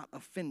who is not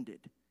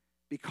offended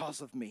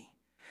because of me.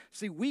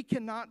 See, we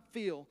cannot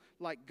feel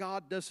like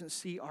God doesn't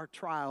see our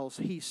trials.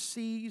 He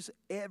sees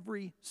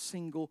every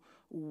single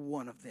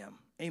one of them.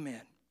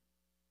 Amen.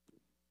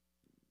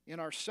 In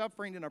our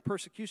suffering and our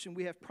persecution,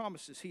 we have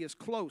promises. He is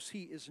close.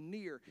 He is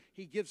near.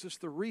 He gives us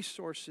the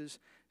resources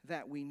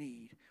that we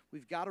need.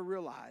 We've got to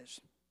realize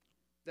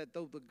that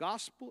though the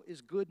gospel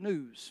is good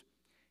news,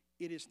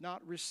 it is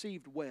not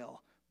received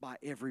well by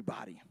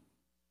everybody.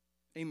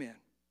 Amen.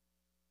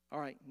 All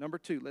right, number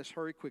 2, let's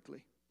hurry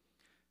quickly.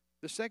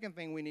 The second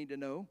thing we need to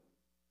know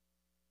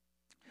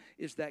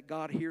is that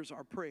God hears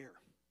our prayer.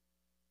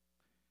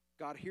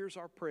 God hears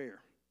our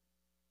prayer.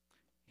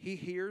 He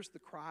hears the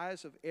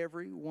cries of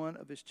every one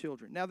of his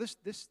children. Now, this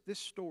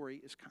story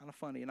is kind of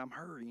funny, and I'm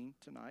hurrying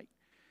tonight.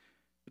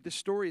 But this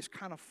story is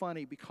kind of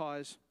funny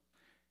because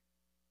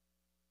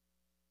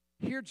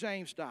here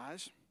James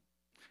dies.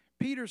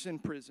 Peter's in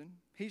prison.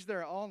 He's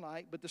there all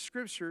night, but the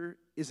scripture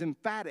is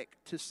emphatic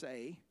to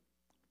say,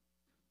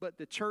 but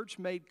the church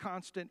made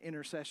constant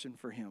intercession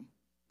for him.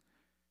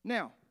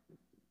 Now,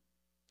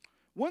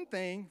 one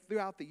thing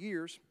throughout the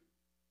years,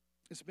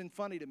 it's been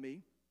funny to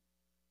me,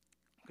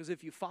 because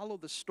if you follow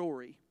the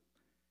story,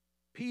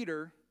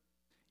 Peter,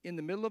 in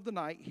the middle of the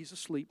night, he's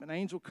asleep, an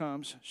angel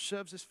comes,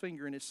 shoves his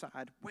finger in his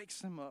side, wakes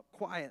him up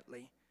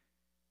quietly,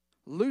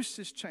 looses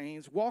his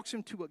chains, walks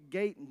him to a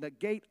gate, and the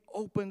gate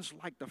opens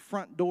like the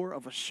front door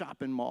of a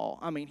shopping mall.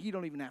 I mean, he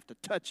don't even have to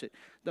touch it.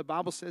 The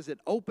Bible says it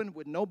opened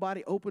with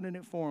nobody opening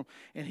it for him,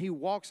 and he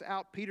walks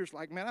out. Peter's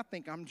like, man, I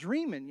think I'm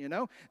dreaming, you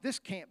know. This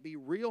can't be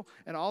real.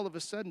 And all of a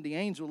sudden, the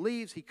angel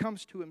leaves. He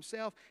comes to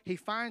himself. He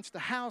finds the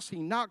house. He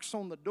knocks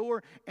on the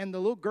door, and the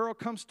little girl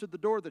comes to the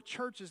door. The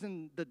church is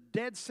in the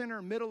dead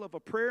center middle of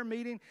a prayer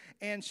meeting,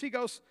 and she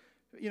goes,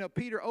 you know,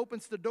 Peter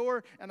opens the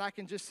door, and I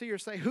can just see her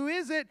say, who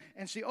is it?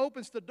 And she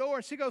opens the door,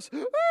 and she goes,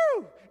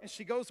 woo! And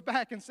she goes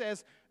back and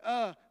says,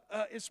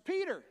 it's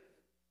Peter.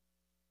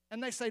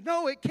 And they say,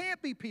 no, it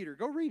can't be Peter.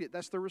 Go read it.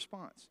 That's their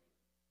response.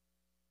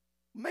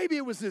 Maybe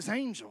it was this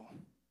angel.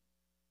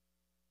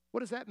 What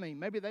does that mean?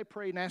 Maybe they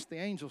prayed and asked the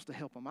angels to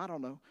help them. I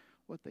don't know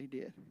what they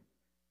did.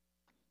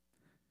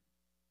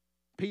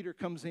 Peter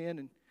comes in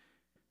and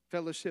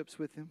fellowships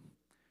with him.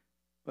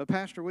 But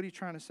Pastor, what are you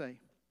trying to say?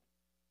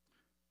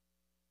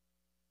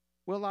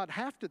 Well, I'd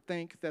have to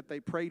think that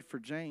they prayed for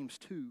James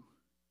too,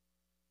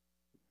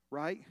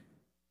 right?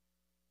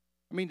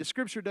 I mean, the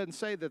scripture doesn't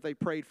say that they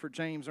prayed for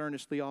James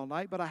earnestly all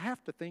night, but I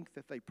have to think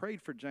that they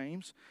prayed for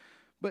James.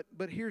 But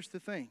here's the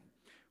thing.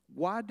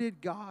 Why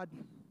did God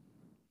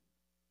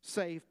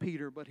save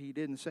Peter, but he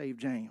didn't save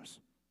James?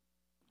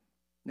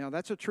 Now,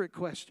 that's a trick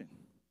question.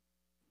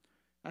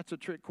 That's a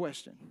trick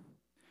question.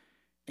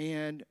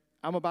 And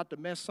I'm about to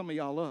mess some of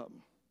y'all up.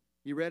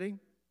 You ready?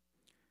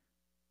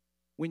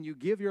 When you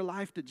give your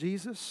life to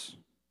Jesus,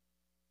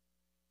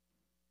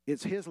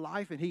 it's his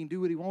life and he can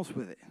do what he wants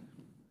with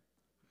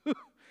it.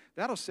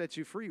 That'll set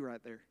you free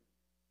right there.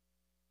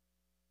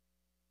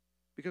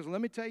 Because let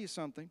me tell you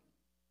something.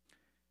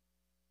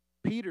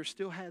 Peter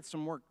still had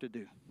some work to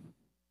do.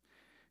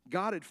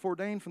 God had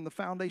foreordained from the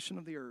foundation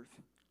of the earth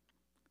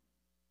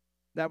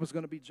that was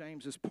going to be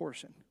James's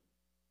portion.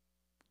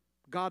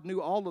 God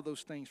knew all of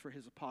those things for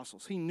his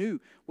apostles. He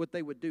knew what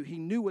they would do. He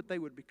knew what they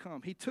would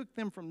become. He took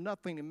them from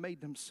nothing and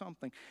made them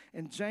something.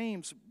 And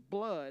James'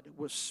 blood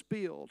was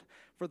spilled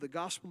for the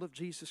gospel of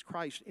Jesus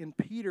Christ. And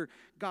Peter,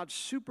 God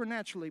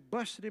supernaturally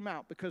busted him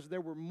out because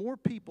there were more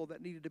people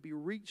that needed to be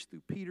reached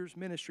through Peter's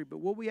ministry. But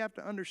what we have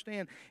to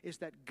understand is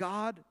that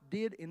God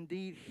did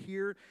indeed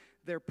hear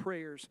their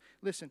prayers.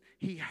 Listen,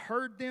 he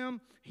heard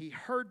them,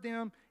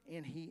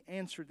 and he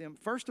answered them.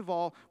 First of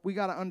all, we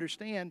got to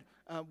understand,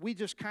 we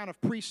just kind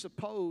of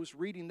presuppose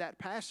reading that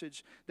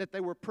passage that they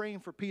were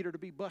praying for Peter to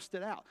be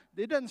busted out.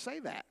 It doesn't say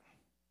that.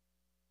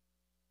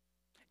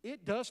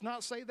 It does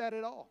not say that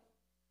at all.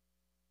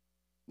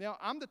 Now,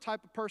 I'm the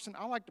type of person,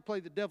 I like to play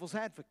the devil's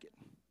advocate.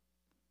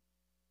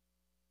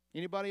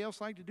 Anybody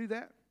else like to do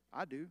that?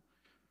 I do.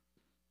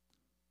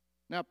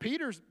 Now,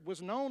 Peter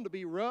was known to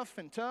be rough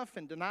and tough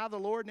and deny the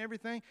Lord and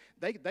everything.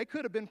 They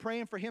could have been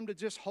praying for him to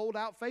just hold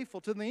out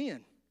faithful to the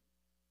end.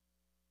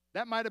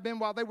 That might have been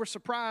why they were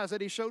surprised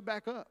that he showed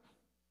back up.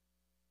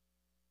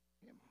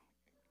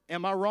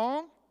 Am I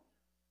wrong?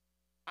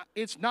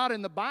 It's not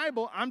in the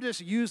Bible. I'm just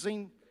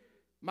using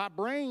my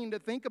brain to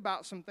think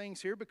about some things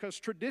here, because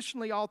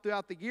traditionally all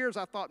throughout the years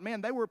I thought,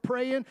 man, they were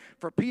praying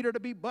for Peter to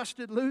be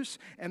busted loose,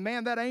 and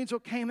man, that angel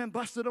came and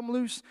busted him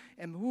loose,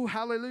 and whoo,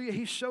 hallelujah,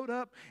 he showed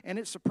up, and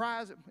it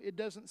surprised him. It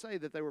doesn't say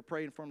that they were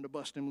praying for him to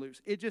bust him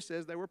loose. It just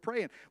says they were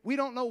praying. We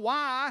don't know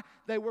why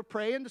they were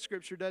praying. The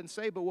scripture doesn't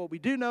say, but what we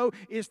do know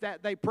is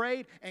that they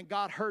prayed and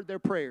God heard their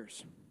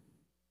prayers.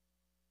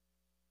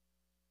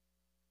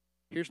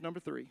 Here's number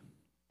 3,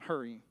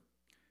 hurrying.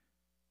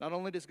 Not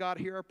only does God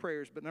hear our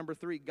prayers, but number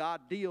 3,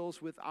 God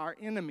deals with our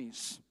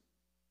enemies.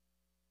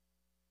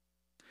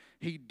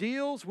 He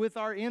deals with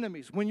our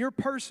enemies. When you're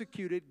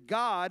persecuted,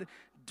 God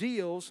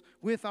deals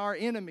with our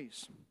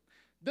enemies.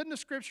 Doesn't the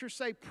scripture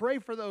say, pray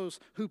for those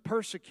who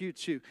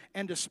persecute you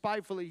and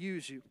despitefully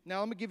use you? Now,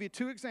 let me give you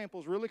 2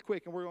 examples really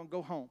quick, and we're going to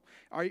go home.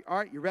 All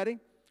right, you ready?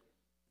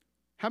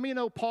 How many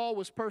know Paul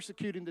was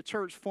persecuting the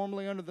church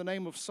formerly under the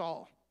name of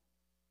Saul?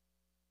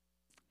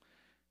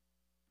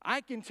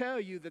 I can tell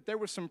you that there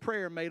was some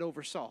prayer made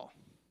over Saul.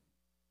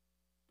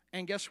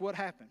 And guess what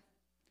happened?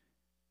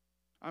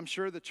 I'm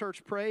sure the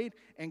church prayed,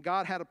 and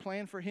God had a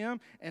plan for him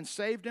and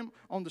saved him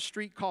on the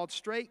street called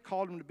Straight,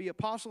 called him to be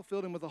apostle,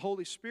 filled him with the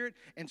Holy Spirit,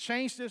 and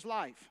changed his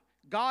life.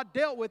 God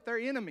dealt with their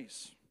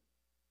enemies.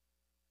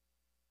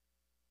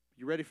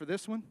 You ready for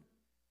this one?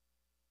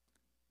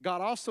 God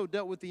also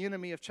dealt with the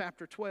enemy of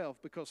chapter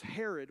 12, because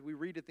Herod, we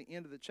read at the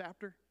end of the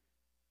chapter,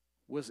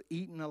 was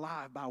eaten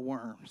alive by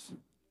worms.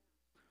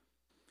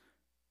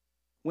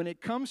 When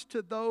it comes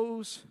to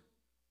those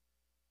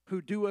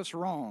who do us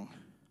wrong,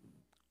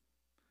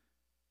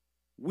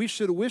 we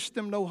should wish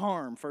them no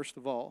harm, first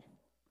of all.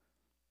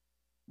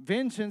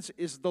 Vengeance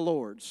is the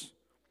Lord's.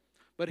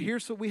 But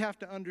here's what we have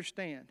to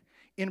understand.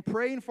 In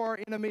praying for our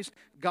enemies,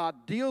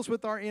 God deals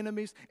with our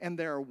enemies, and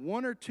there are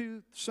 1 or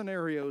 2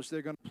 scenarios that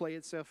are going to play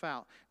itself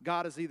out.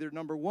 God is either,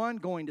 number 1,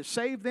 going to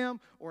save them,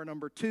 or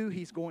number 2,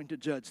 he's going to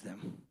judge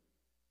them.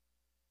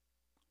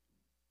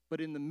 But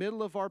in the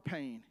middle of our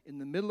pain, in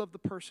the middle of the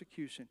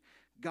persecution,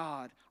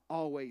 God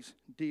always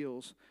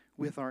deals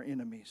with our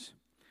enemies.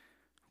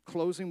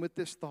 Closing with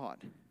this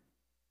thought.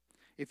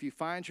 If you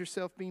find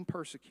yourself being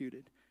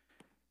persecuted,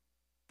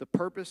 the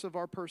purpose of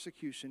our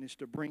persecution is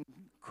to bring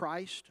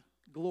Christ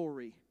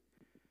glory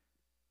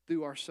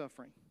through our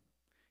suffering.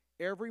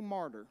 Every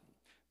martyr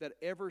that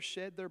ever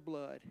shed their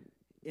blood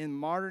in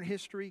modern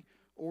history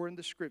or in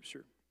the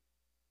scripture,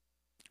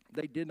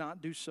 they did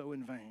not do so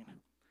in vain.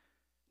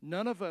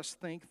 None of us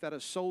think that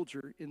a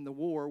soldier in the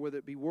war, whether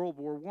it be World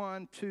War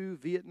I, II,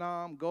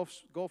 Vietnam,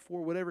 Gulf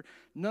War, whatever,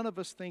 none of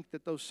us think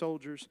that those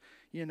soldiers,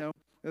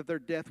 that their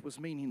death was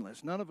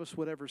meaningless. None of us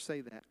would ever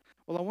say that.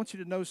 Well, I want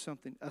you to know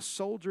something. A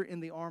soldier in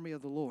the army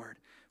of the Lord,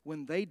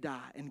 when they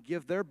die and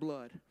give their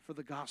blood for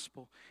the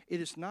gospel, it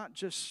is not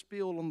just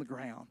spilled on the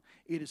ground.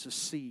 It is a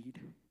seed.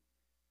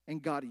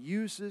 And God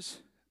uses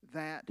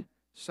that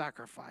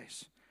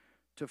sacrifice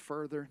to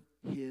further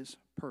his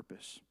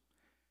purpose.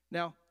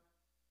 Now,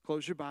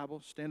 close your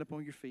Bible, stand up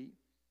on your feet.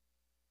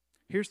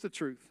 Here's the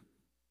truth.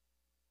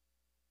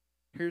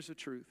 Here's the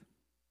truth.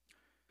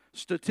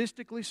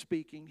 Statistically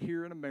speaking,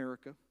 here in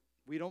America,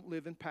 we don't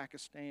live in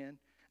Pakistan,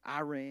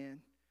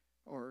 Iran,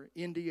 or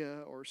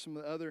India, or some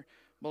of the other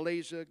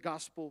Malaysia,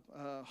 gospel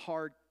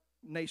hard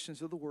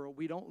nations of the world.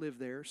 We don't live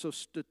there. So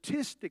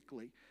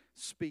statistically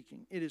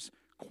speaking, it is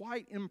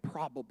quite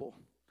improbable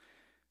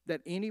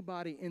that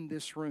anybody in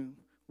this room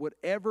would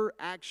ever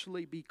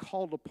actually be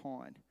called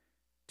upon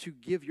to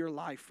give your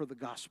life for the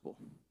gospel.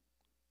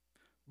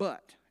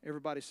 But,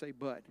 everybody say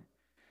but.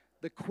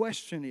 The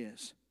question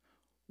is,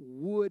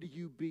 would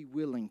you be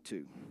willing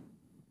to?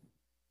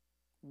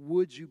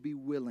 Would you be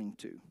willing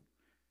to?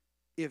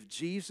 If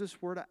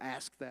Jesus were to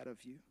ask that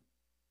of you,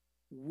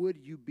 would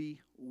you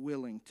be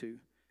willing to?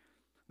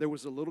 There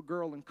was a little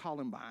girl in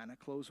Columbine. I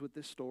close with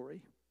this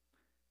story.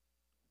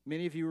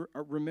 Many of you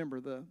remember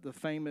the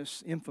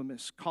famous,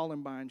 infamous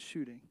Columbine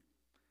shooting,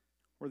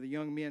 where the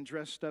young men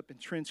dressed up in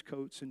trench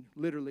coats and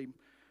literally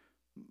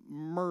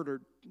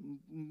murdered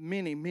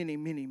many, many,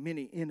 many,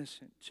 many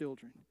innocent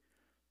children.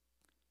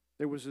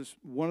 There was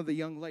one of the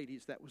young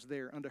ladies that was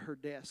there under her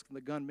desk, and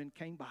the gunman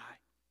came by,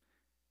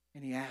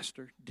 and he asked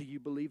her, "Do you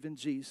believe in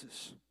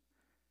Jesus?"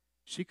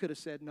 She could have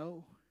said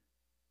no.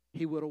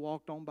 He would have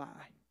walked on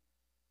by.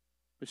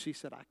 But she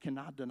said, "I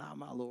cannot deny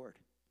my Lord."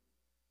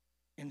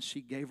 And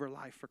she gave her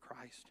life for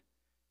Christ.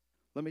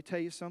 Let me tell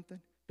you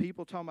something.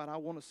 People talking about, I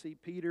want to see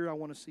Peter, I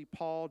want to see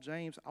Paul,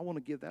 James. I want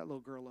to give that little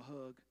girl a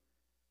hug.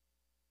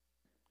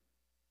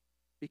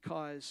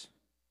 Because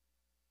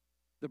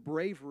the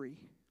bravery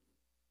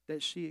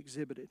that she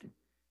exhibited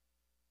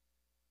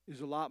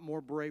is a lot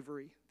more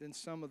bravery than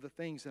some of the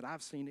things that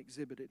I've seen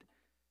exhibited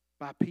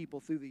by people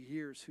through the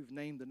years who've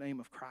named the name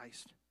of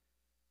Christ.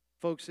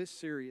 Folks, it's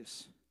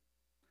serious.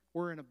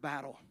 We're in a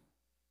battle.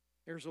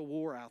 There's a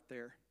war out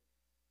there.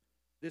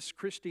 This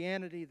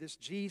Christianity, this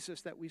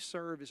Jesus that we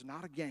serve is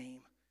not a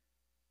game.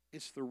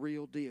 It's the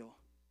real deal.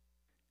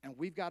 And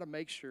we've got to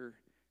make sure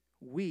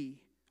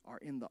we are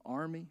in the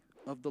army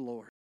of the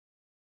Lord.